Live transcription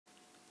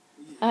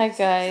Hi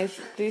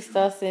guys, Blue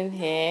Star Sim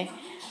here.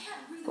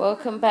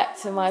 Welcome back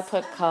to my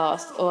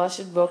podcast, or I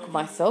should welcome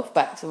myself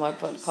back to my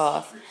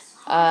podcast.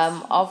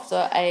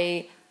 After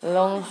a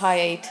long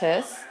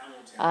hiatus,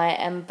 I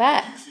am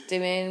back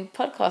doing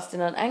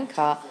podcasting on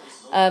Anchor.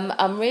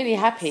 I'm really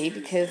happy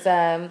because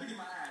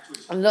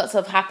lots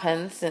have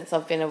happened since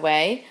I've been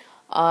away.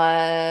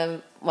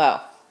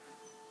 Well,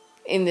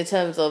 in the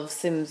terms of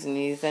Sims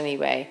news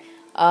anyway.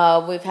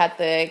 We've had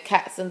the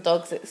Cats and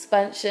Dogs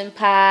expansion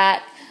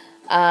pack.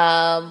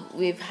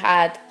 We've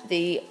had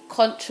the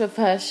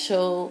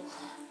controversial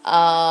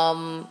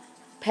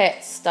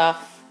pet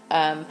stuff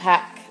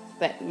pack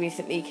that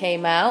recently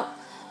came out.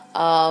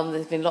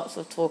 There's been lots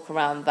of talk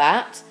around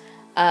that.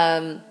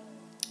 And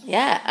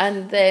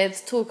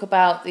there's talk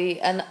about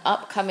an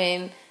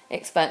upcoming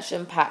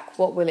expansion pack.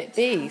 What will it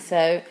be?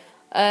 So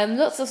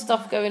lots of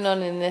stuff going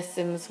on in this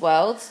Sims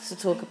world to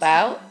talk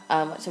about,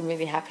 which I'm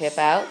really happy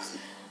about.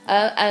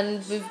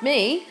 And with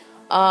me,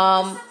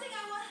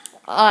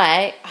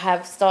 I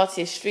have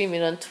started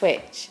streaming on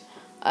Twitch.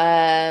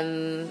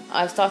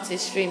 I've started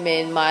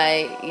streaming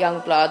my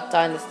Youngblood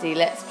Dynasty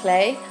Let's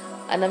Play,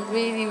 and I'm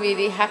really,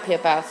 really happy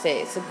about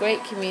it. It's a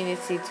great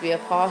community to be a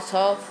part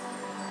of.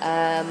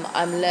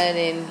 I'm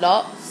learning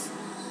lots,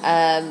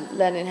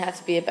 learning how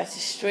to be a better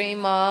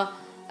streamer,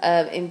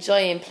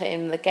 enjoying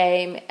playing the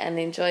game, and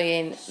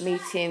enjoying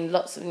meeting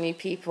lots of new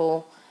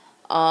people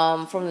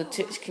from the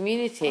Twitch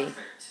community.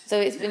 So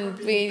it's been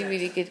really,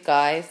 really good,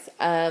 guys.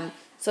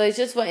 So I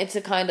just wanted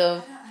to kind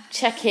of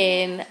check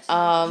in.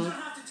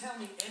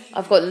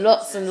 I've got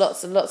lots and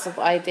lots and lots of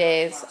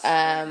ideas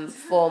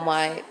for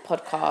my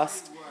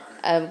podcast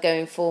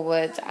going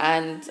forward,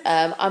 and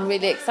I'm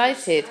really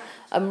excited.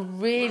 I'm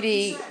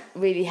really,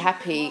 really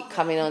happy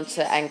coming on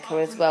to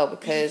Anchor as well,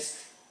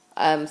 because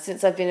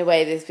since I've been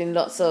away, there's been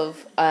lots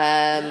of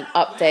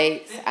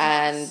updates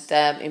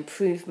and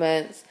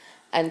improvements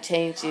and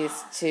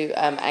changes to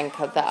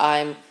Anchor that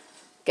I'm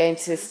going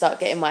to start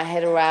getting my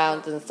head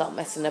around and start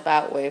messing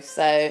about with.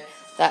 So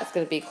that's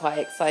going to be quite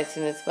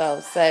exciting as well.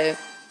 So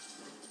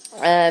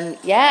I'm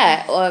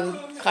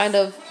kind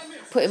of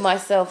putting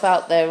myself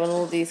out there on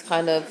all these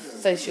kind of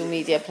social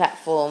media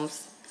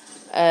platforms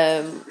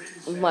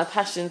with my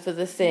passion for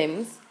The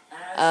Sims.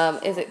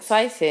 Is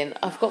exciting.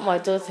 I've got my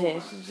daughter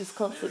here, she's just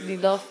constantly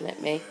laughing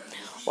at me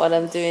while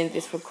I'm doing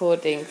this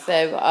recording.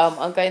 So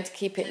I'm going to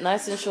keep it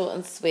nice and short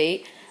and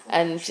sweet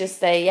and just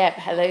say,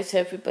 hello to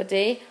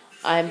everybody.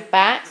 I'm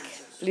back,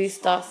 Blue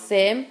Star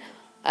Sim.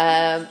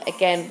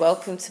 Again,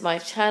 welcome to my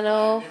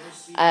channel,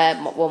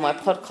 my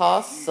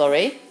podcast,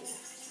 sorry.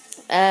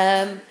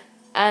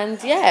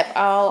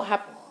 I'll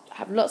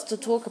have lots to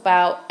talk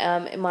about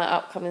in my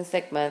upcoming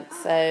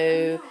segments.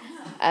 So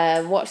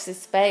watch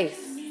this space.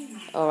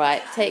 All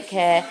right, take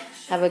care.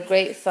 Have a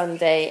great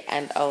Sunday,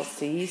 and I'll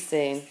see you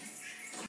soon.